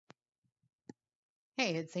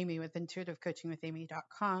Hey, it's Amy with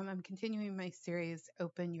intuitivecoachingwithamy.com. I'm continuing my series,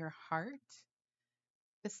 Open Your Heart.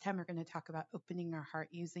 This time we're going to talk about opening our heart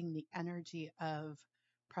using the energy of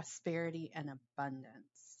prosperity and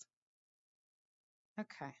abundance.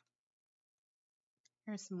 Okay,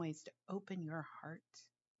 here's some ways to open your heart.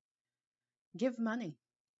 Give money,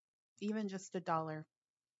 even just $1.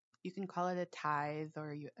 You can call it a tithe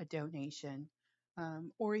or a donation.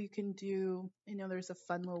 Or you can do, there's a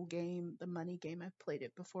fun little game, the money game. I've played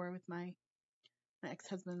it before with my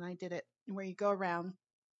ex-husband and I did it, where you go around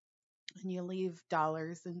and you leave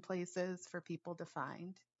dollars in places for people to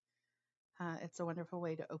find. It's a wonderful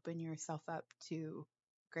way to open yourself up to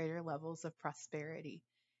greater levels of prosperity,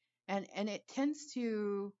 and it tends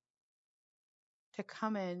to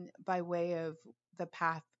come in by way of the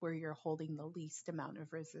path where you're holding the least amount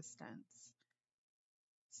of resistance.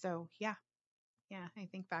 So yeah, I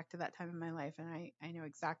think back to that time in my life, and I know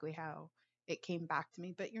exactly how it came back to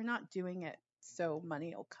me. But you're not doing it so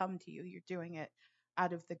money will come to you. You're doing it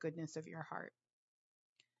out of the goodness of your heart.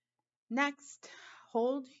 Next,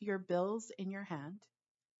 hold your bills in your hand.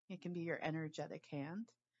 It can be your energetic hand,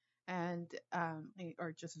 and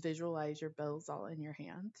or just visualize your bills all in your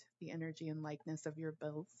hand, the energy and likeness of your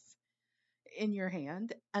bills in your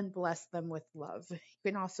hand, and bless them with love. You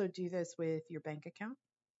can also do this with your bank account.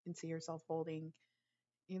 You can see yourself holding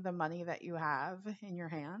the money that you have in your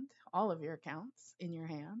hand, all of your accounts in your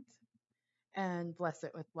hand, and bless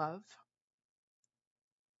it with love.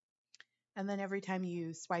 And then every time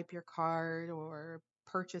you swipe your card or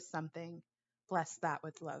purchase something, bless that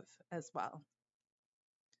with love as well.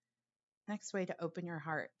 Next way to open your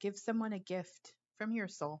heart, give someone a gift from your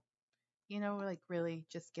soul. Like really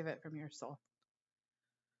just give it from your soul.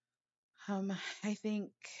 I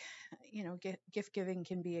think, gift giving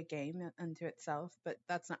can be a game unto itself, but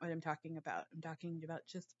that's not what I'm talking about. I'm talking about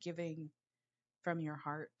just giving from your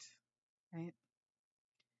heart, right?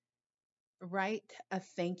 Write a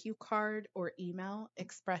thank you card or email,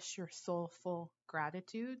 express your soulful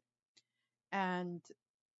gratitude. And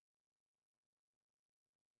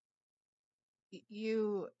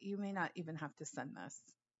you may not even have to send this.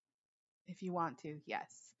 If you want to,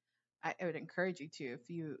 yes. I would encourage you to, if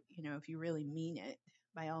you really mean it,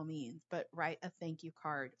 by all means, but write a thank you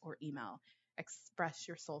card or email. Express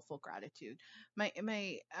your soulful gratitude. My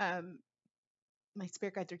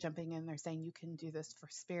spirit guides are jumping in. They're saying you can do this for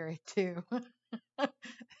spirit too.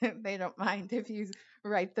 They don't mind if you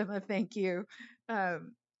write them a thank you.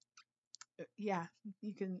 Um, yeah,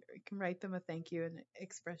 you can write them a thank you and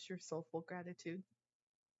express your soulful gratitude,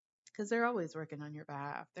 because they're always working on your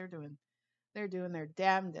behalf. They're doing their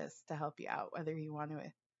damnedest to help you out, whether you want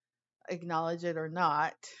to acknowledge it or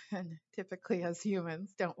not. And typically, as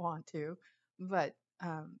humans, don't want to. But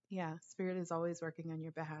yeah, Spirit is always working on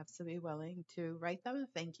your behalf. So be willing to write them a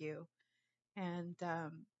thank you, and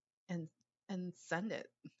and and send it.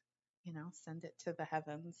 Send it to the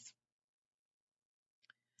heavens,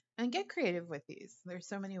 and get creative with these. There's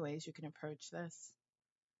so many ways you can approach this.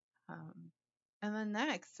 Um, and then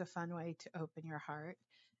next, a fun way to open your heart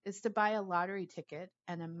is to buy a lottery ticket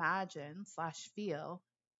and imagine/feel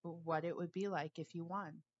what it would be like if you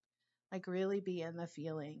won. Like really be in the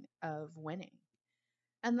feeling of winning.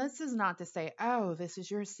 And this is not to say, oh, this is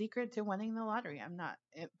your secret to winning the lottery.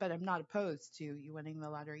 But I'm not opposed to you winning the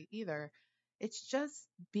lottery either. It's just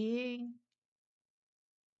being.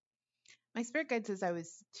 My spirit guides, as I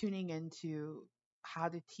was tuning into how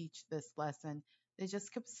to teach this lesson, they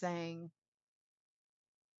just kept saying,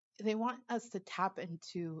 they want us to tap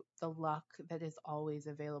into the luck that is always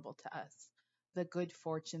available to us, the good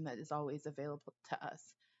fortune that is always available to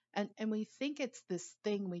us. And we think it's this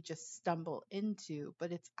thing we just stumble into,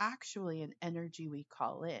 but it's actually an energy we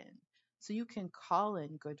call in. So you can call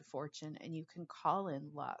in good fortune and you can call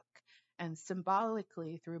in luck. And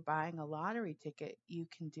symbolically, through buying a lottery ticket, you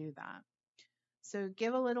can do that. So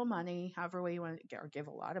give a little money, however way you want to get, or give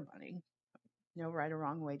a lot of money, no right or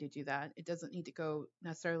wrong way to do that. It doesn't need to go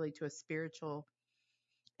necessarily to a spiritual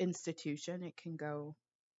institution. It can go,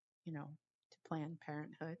 to Planned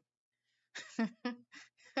Parenthood.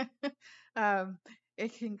 um,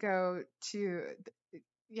 it can go to,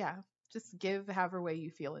 yeah, just give however way you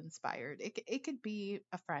feel inspired. It could be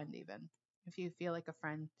a friend, even if you feel like a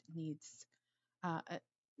friend needs,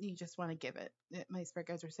 you just want to give it. My spirit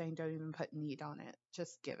guides are saying don't even put need on it,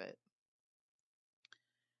 just give it.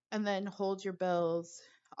 And then hold your bills,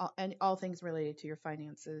 and all things related to your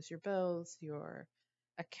finances, your bills, your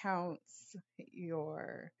accounts,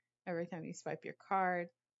 your every time you swipe your card,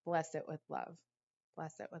 bless it with love.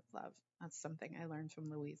 Bless it with love. That's something I learned from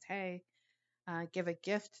Louise Hay. Give a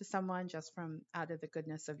gift to someone just from out of the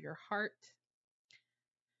goodness of your heart.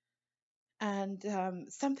 and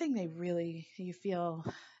something you feel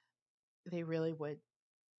they really would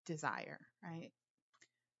desire, right?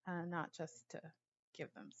 Not just to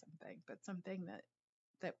give them something, but something that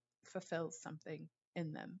fulfills something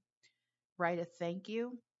in them. Write a thank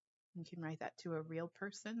you. You can write that to a real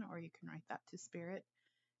person, or you can write that to spirit,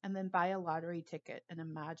 and then buy a lottery ticket and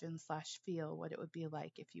imagine slash feel what it would be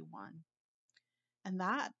like if you won. And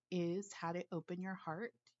that is how to open your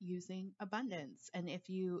heart using abundance. And if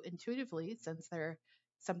you intuitively, since there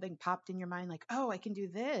something popped in your mind like, oh, I can do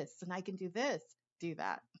this and I can do this, do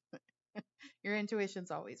that. Your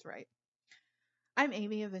intuition's always right. I'm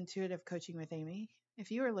Amy of Intuitive Coaching with Amy.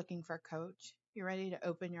 If you are looking for a coach, you're ready to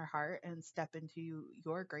open your heart and step into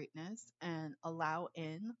your greatness and allow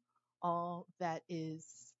in all that is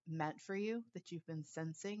meant for you, that you've been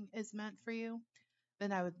sensing is meant for you,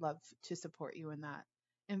 then I would love to support you in that.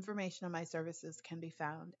 Information on my services can be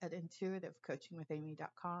found at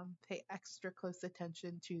intuitivecoachingwithamy.com. Pay extra close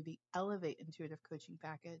attention to the Elevate Intuitive Coaching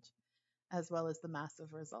Package, as well as the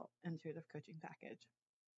Massive Result Intuitive Coaching Package.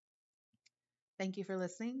 Thank you for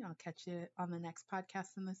listening. I'll catch you on the next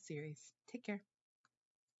podcast in this series. Take care.